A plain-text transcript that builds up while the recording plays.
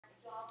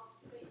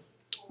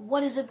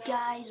What is up,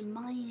 guys?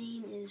 My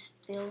name is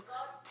Phil.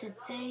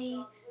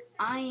 Today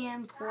I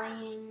am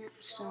playing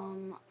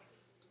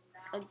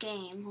a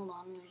game. Hold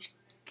on, let me just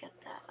get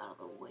that out of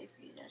the way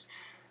for you guys.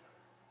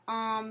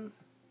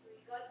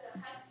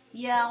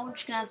 Yeah, we're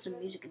just gonna have some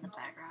music in the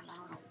background. I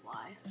don't know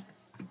why.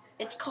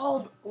 It's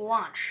called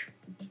Launch.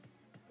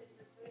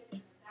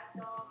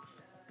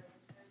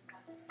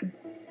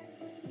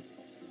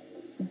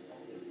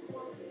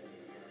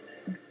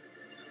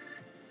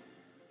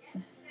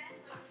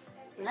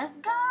 Let's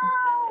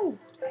go!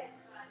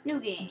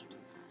 New game.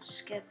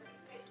 Skip.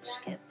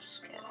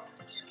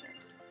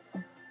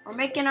 We're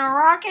making a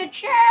rocket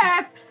ship!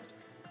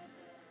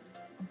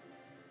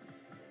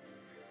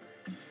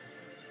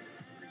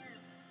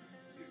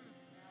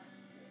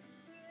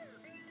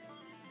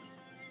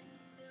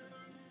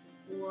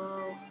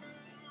 Whoa.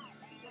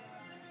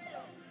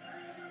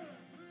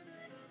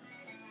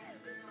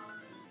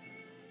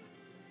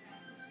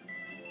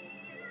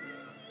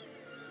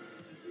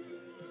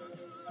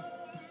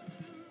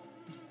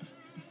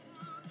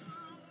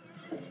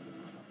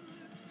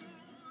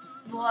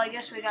 Well, I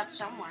guess we got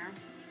somewhere.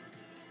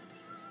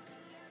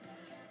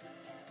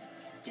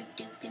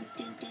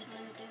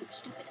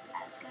 Stupid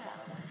ads, get out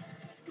of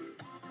the way.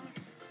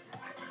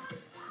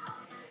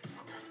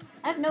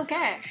 I have no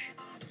cash.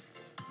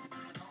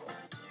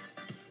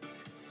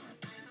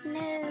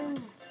 No.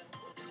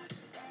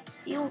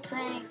 Fuel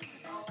tank.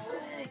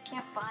 I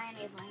can't buy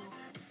anything.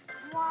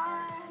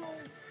 Why? I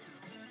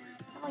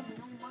have like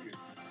no money.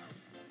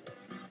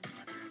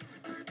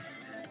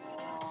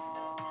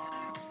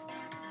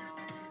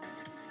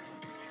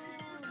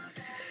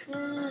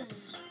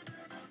 Shoes.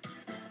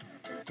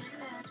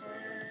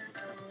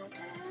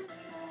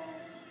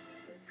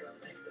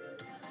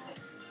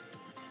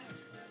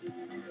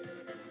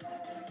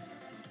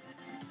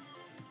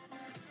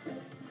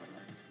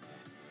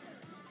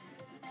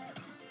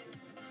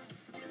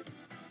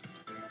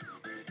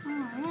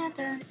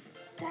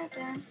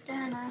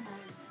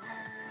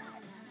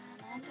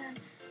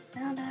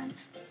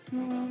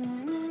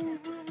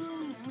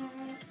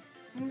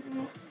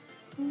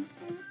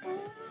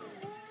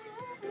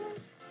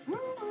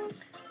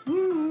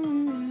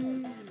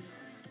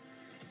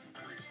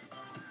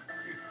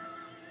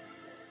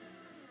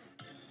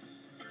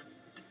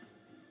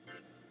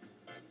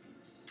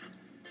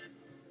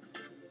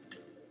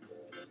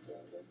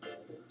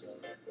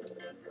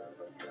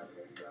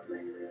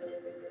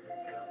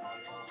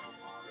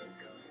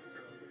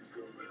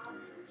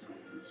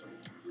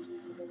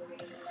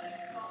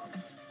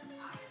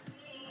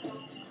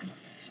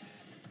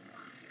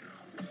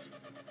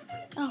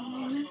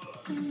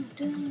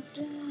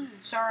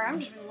 Sorry, I'm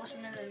just been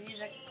listening to the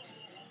music.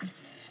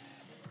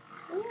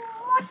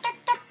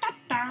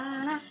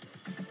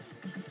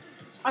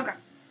 Okay,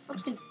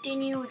 let's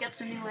continue. We got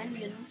some new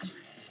engines.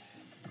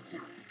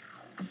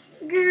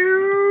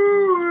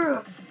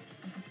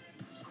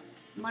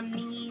 My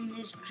name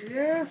is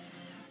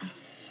Jeff.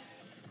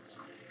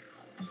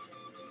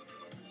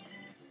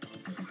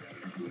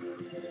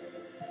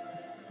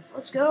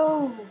 Let's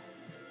go.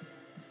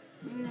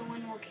 Maybe the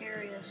wind will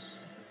carry us.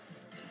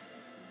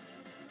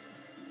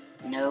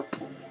 Nope.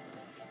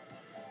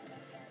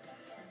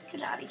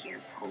 Get out of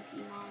here,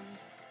 Pokemon.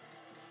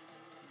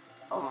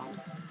 Hold on. Let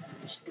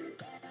me just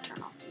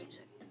turn off the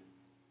music.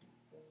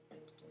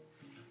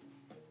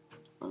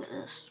 Look at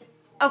this.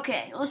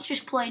 Okay, let's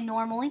just play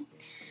normally.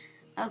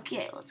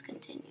 Okay, let's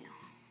continue.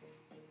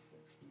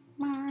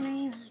 My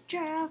name is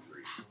Jeff.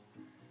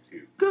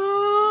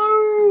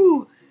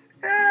 Go!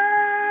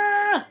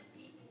 Ah!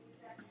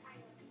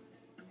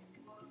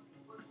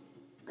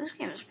 This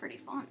game is pretty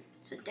fun.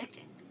 It's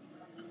addicting.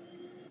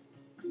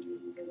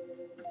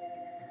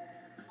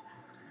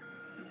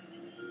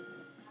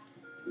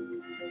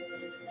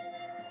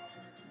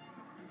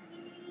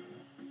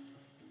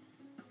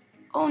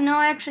 Oh, now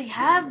I actually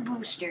have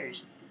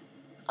boosters.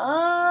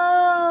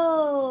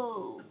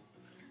 Oh,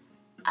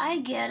 I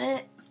get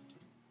it.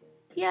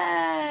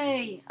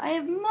 Yay, I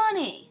have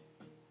money.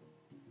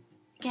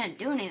 I can't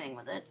do anything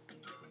with it.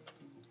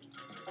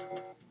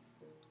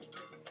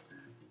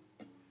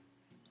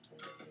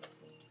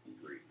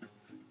 Three,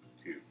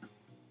 two,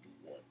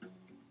 one.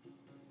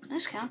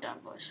 Nice countdown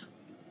voice.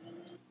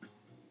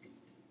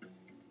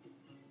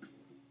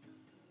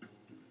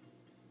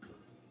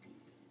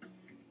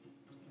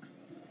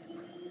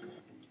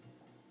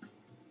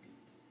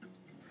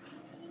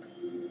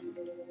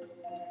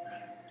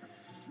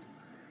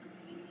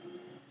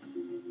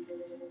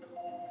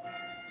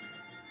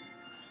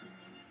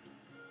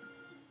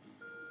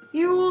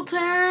 Fuel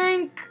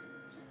tank!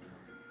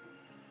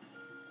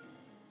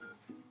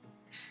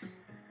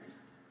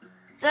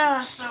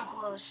 Ah, so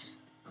close.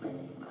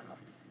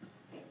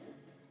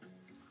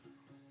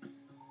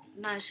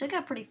 Nice, I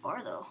got pretty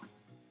far though.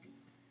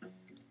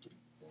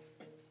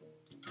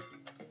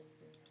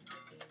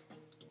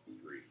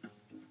 Three,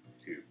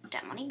 two.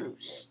 That money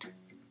boost.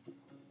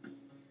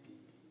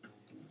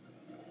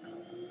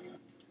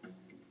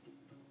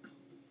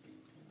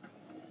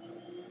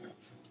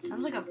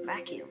 Sounds like a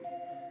vacuum.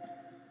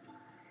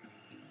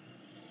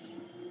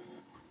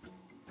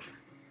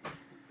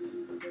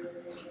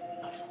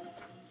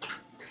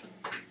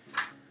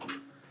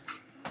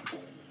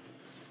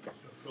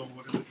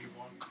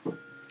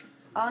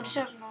 I'll just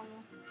have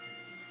normal.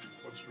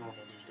 What's normal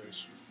these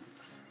days?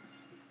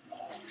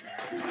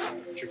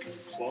 Chicken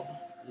club?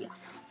 Yeah.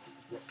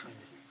 What kind of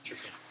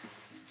chicken?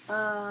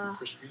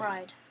 Crispy?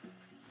 Fried.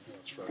 No,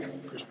 it's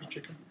fried. Crispy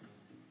chicken?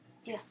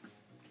 Yeah.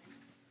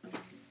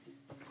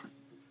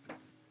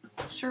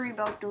 Sorry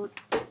about that.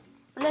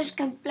 Let's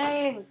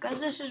complain, cause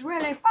this is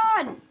really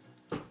fun.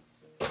 I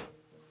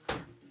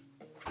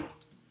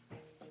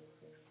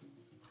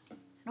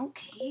don't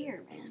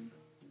care, man.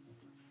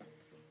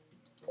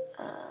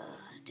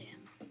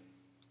 Damn.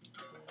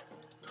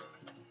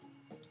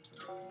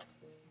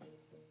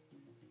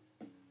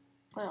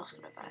 What else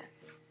could I buy?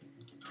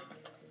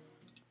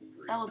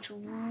 That looks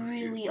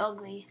really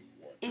ugly.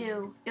 Ew.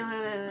 Ew, ew, ew,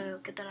 ew.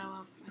 Get that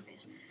out of my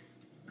face.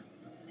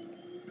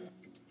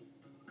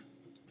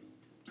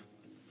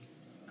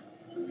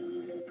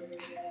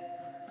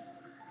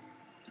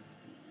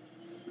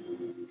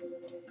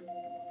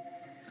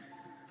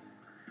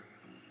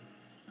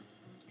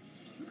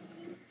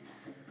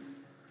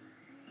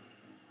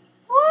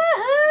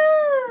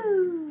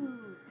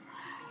 Woohoo!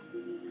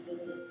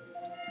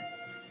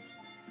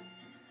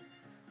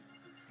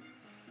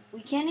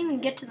 We can't even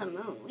get to the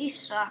moon. We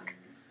suck.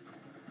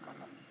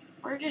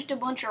 We're just a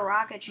bunch of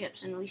rocket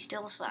ships and we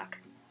still suck.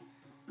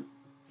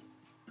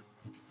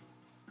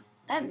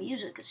 That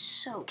music is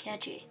so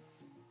catchy.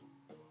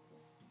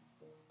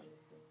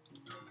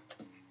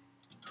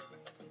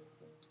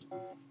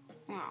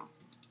 Wow.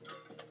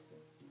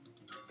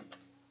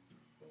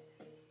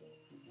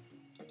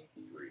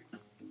 3,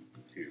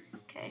 2,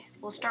 Okay,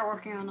 we'll start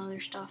working on other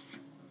stuff.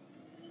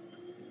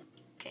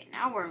 Okay,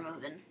 now we're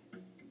moving.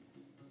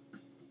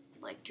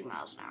 Like 2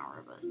 miles an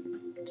hour,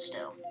 but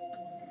still.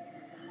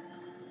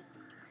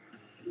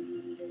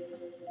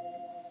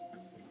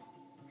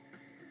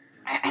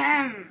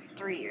 Ahem.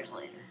 3 years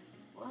later.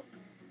 What?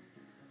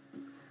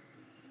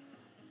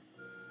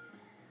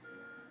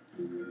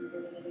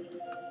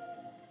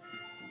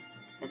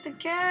 Get the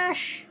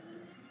cash!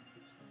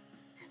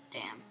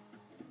 Damn.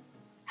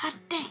 Hot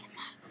damn!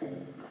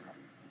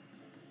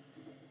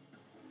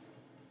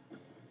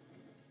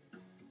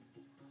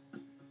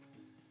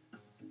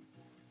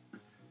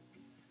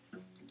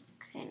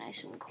 Okay,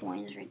 nice some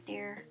coins right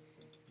there.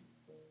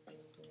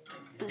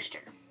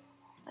 Booster.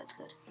 That's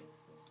good.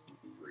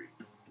 3,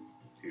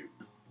 2,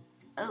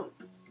 Oh,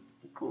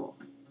 cool.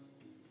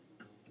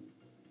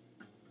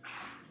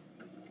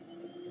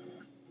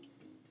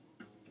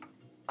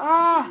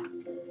 Ah!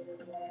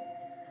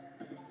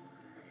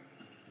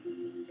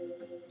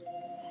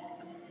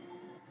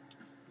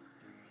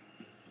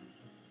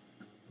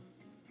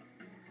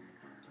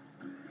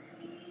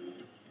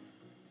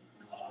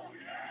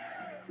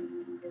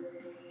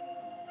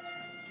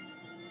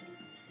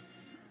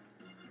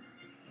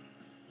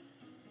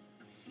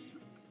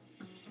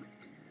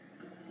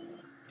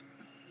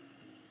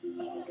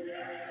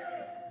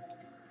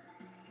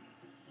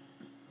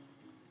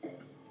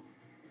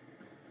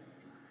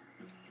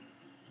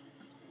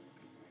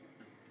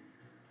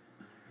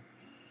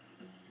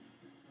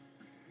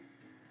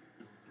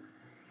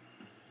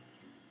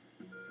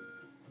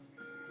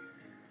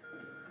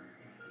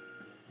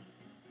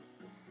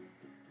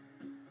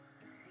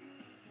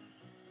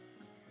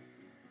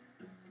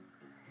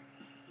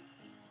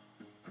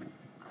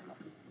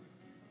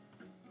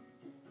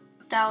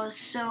 That was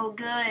so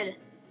good.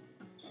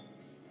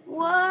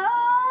 What?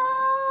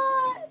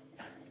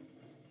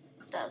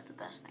 That was the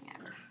best thing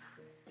ever.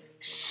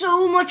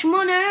 So much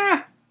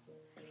money!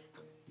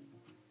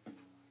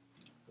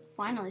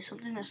 Finally,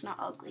 something that's not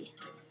ugly.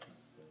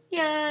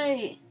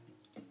 Yay!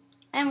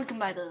 And we can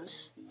buy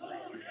those.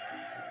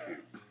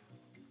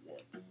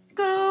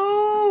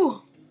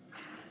 Go!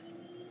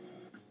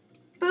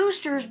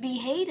 Boosters be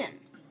hating.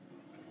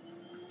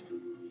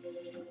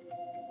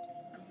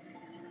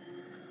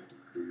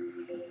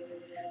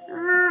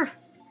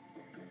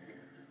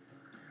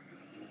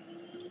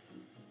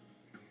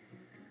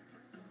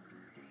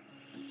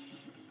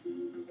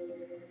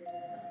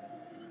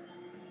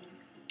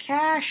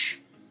 Cash.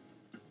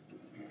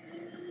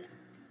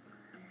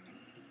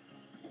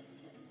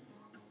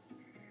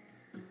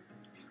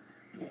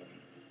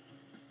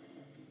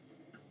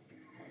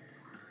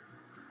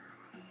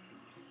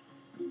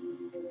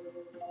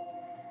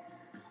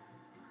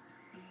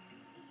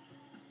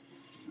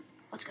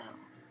 Let's go.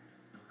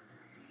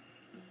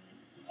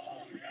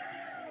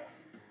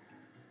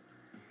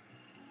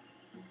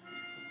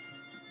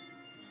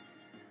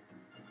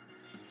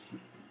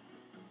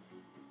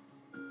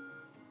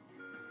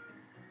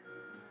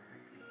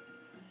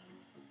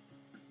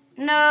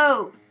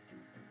 No!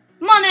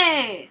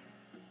 Money!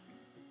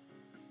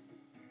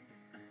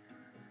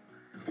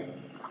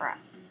 Crap.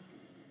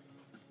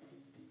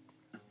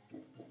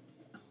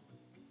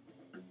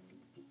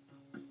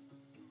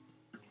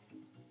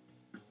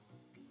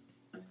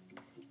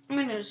 I'm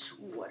in a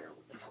sweater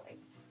with the plate.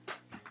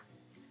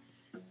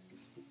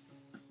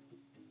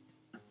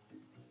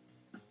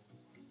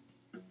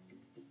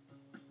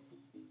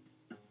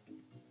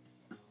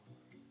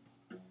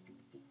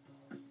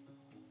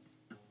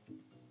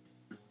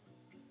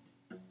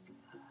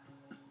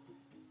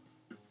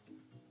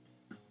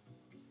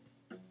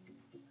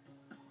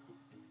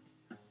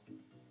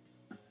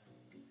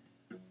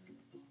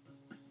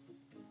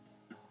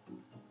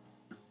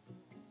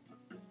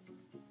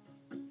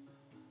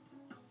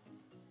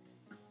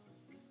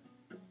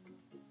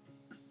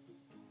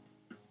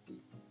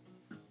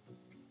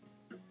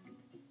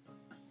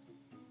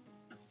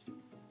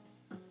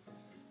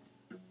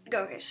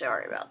 Okay,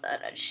 sorry about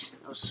that. It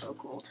was so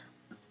cold.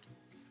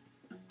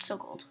 So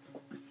cold.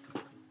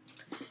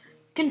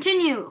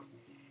 Continue.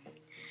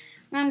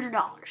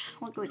 $100.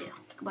 What can we do?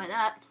 Can buy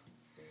that.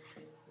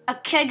 A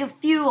keg of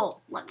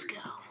fuel. Let's go.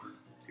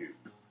 2,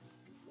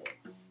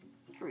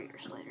 3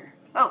 years later.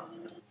 Oh.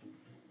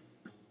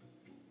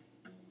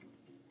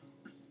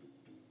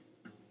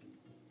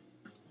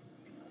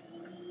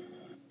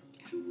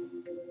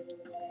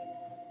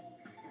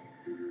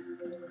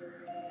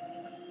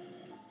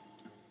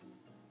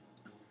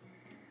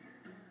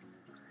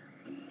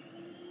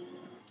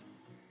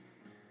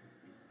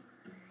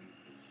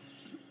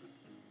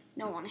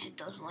 Don't want to hit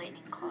those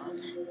lightning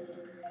clouds.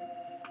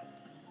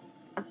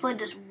 I've played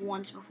this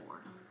once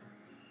before.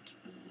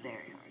 It's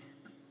very hard.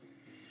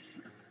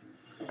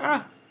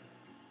 Ah.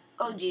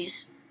 Oh,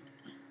 geez.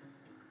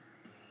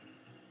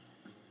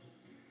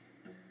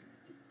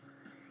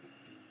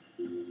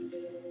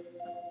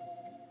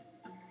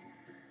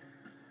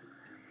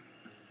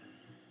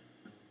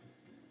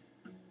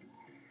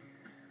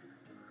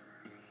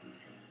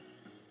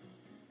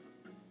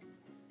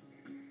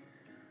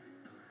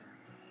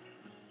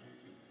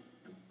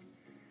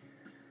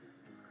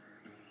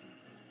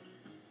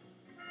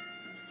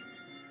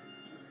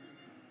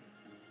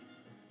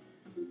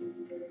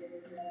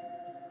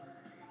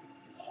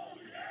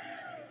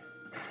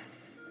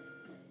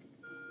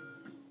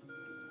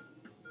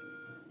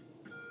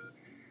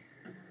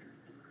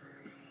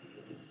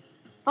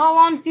 Fall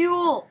on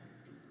fuel!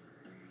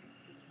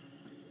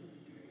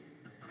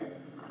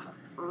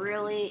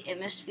 Really? It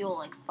missed fuel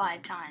like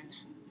 5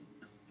 times.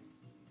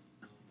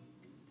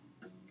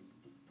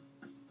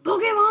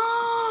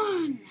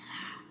 Pokemon!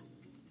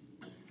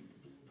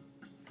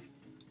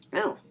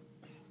 Ooh.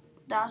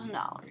 $1,000. That's what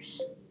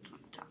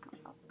I'm talking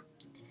about.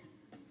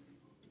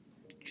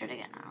 Try it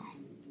again now.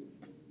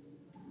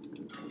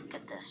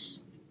 Get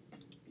this.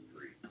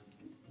 3,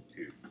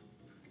 2,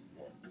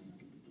 1.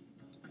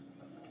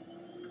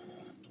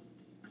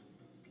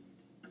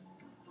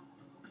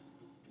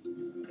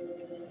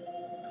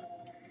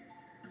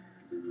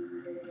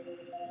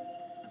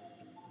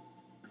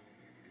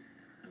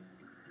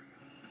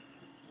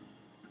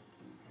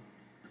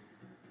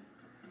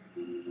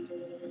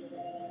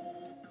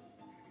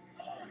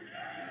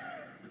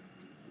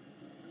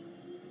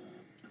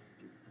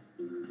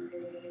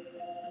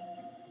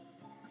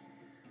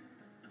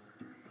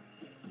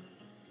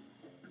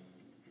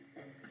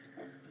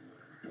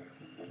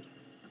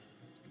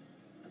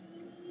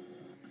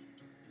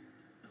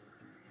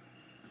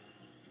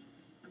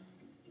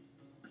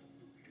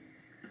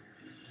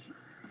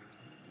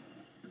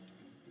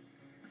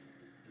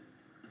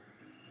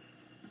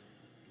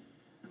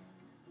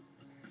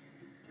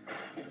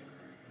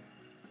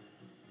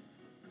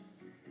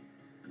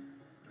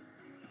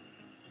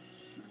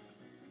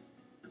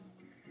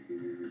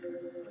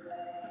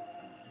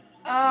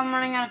 Oh, I'm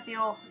running out of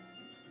fuel.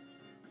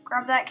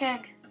 Grab that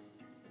keg.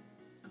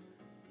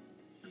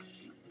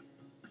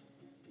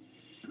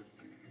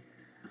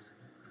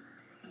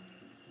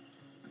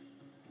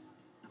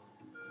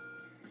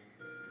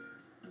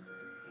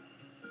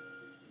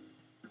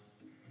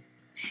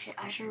 Shit,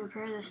 I should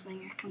repair this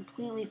thing. I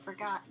completely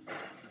forgot.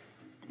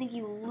 I think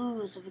you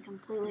lose if it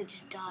completely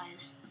just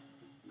dies.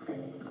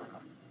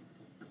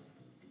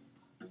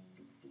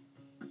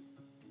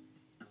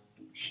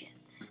 Shit.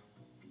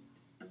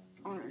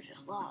 I was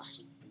just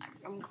lost.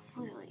 I'm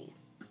completely...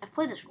 I've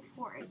played this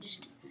before. I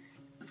just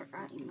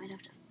forgot you might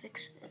have to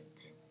fix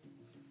it.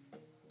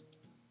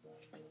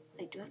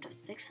 Wait, do I have to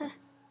fix it?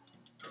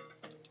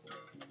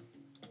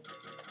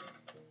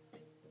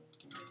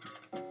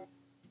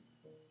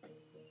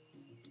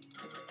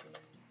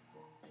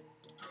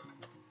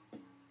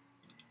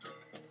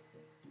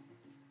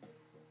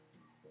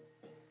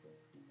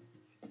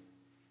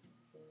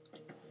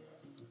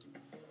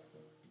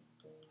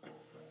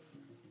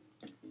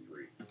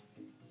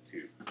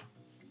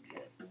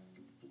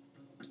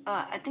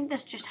 I think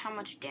that's just how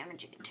much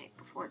damage it can take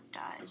before it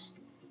dies.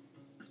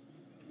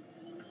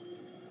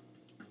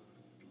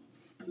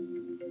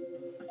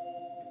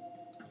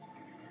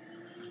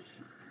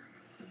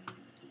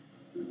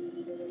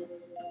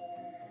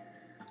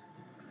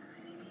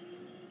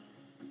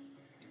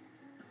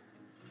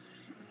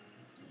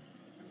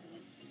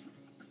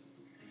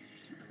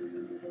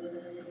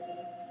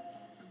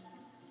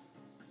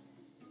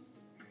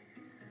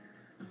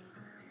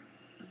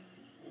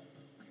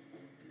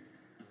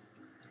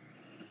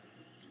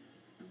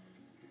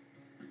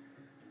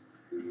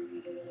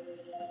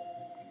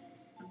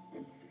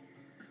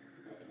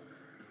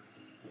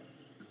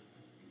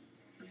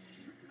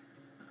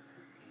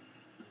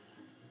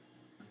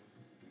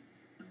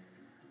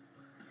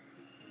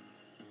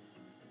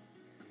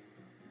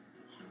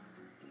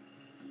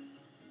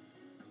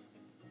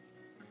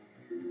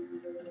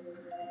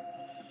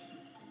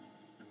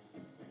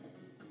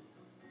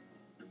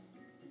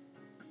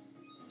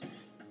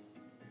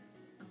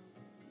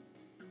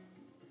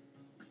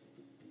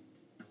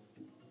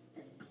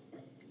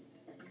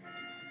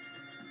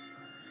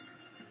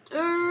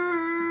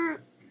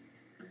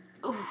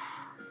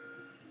 Oof.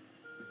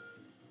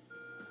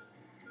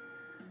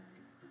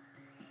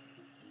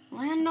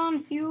 depend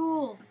on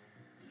fuel.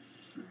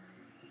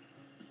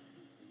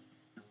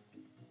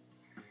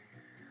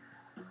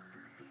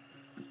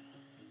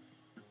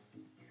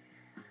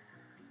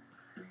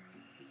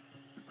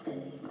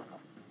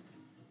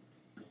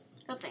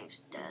 That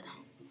thing's dead.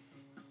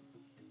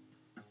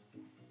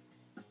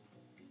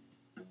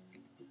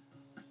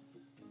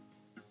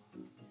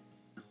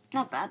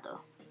 Not bad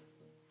though.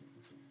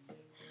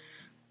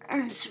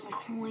 Earned some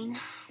coin.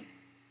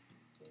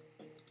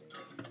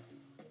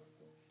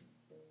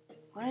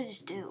 What did I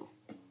just do?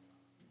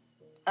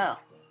 Oh,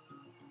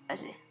 I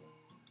see.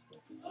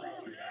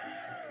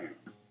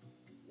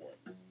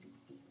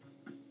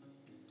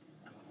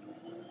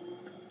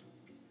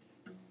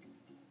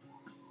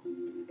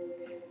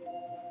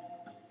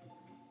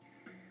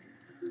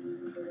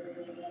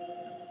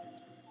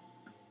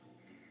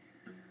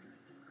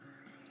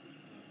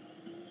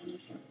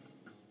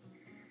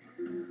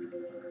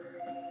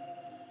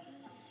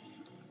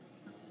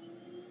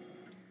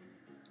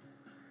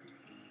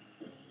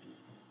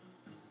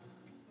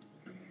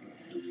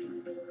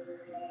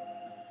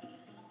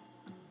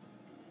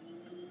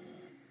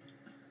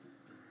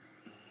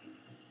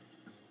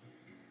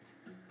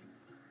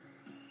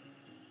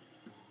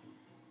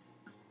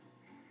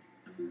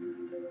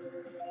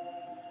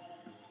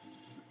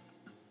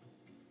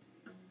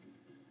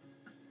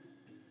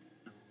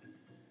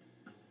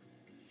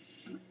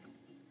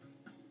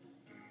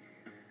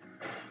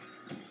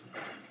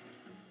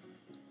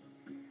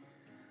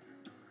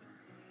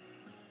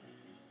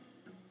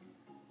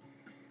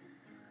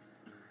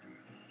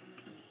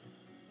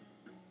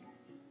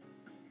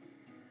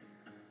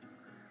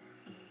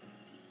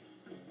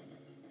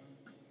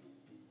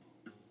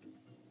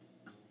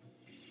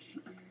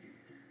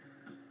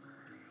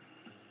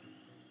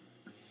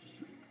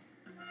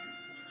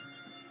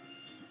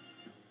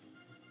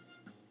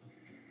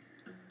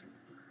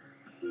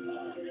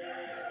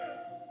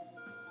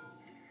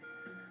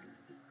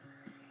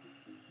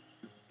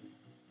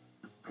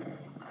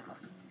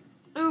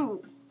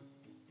 Ooh.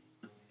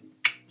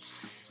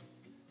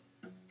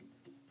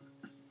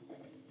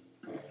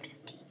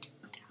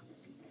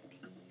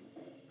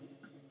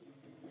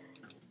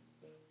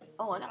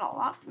 Oh, I got a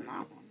lot from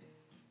that one.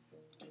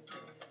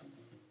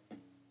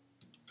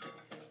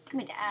 Give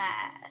me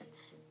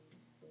that.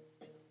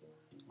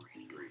 We're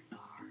gonna go far.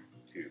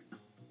 2,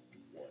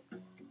 1.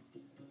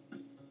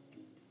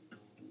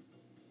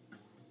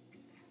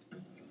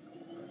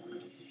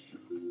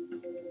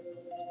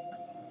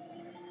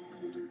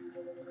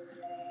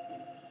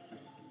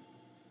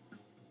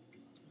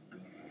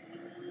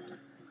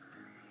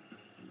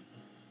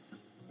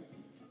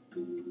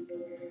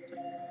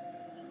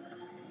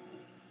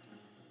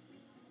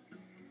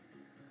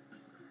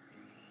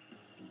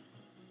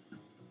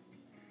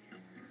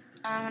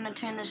 I'm gonna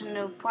turn this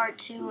into part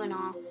 2, and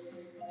I'll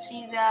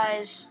see you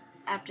guys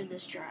after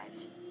this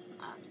drive.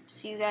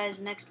 See you guys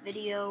next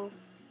video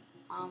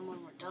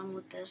when we're done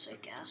with this, I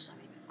guess. I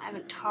mean, I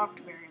haven't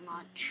talked very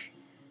much.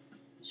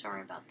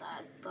 Sorry about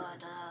that,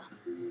 but,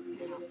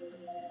 you know,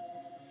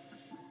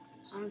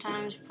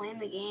 sometimes playing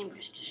the game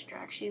just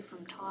distracts you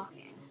from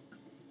talking.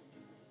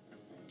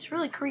 It's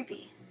really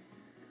creepy.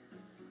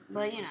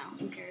 But, you know,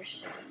 who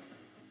cares?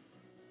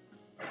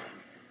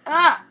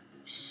 Ah!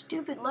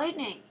 Stupid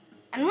lightning.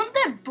 And wouldn't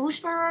that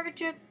boost my rocket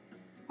ship?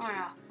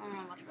 I don't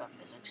know much about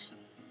physics.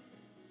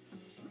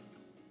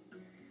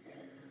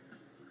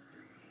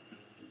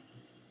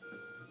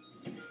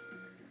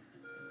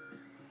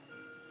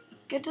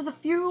 Get to the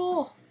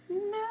fuel!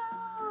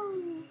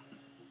 No!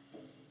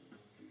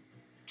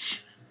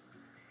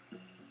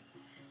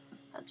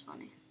 That's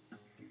funny.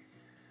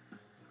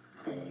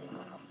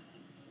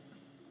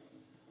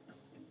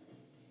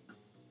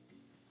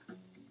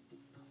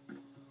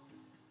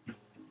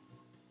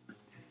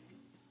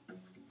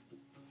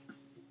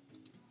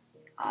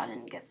 I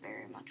didn't get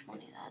very much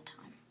money that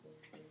time.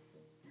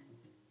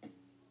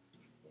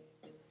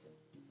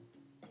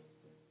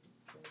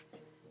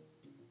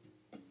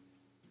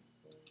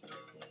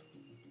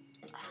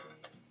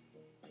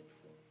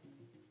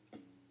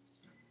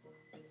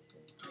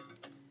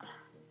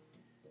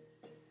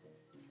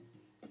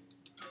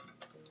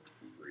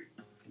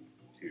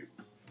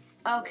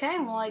 Okay,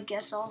 well, I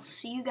guess I'll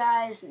see you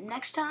guys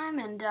next time,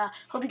 and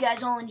hope you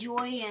guys all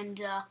enjoy, and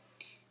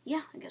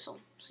yeah, I guess I'll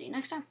see you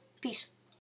next time. Peace.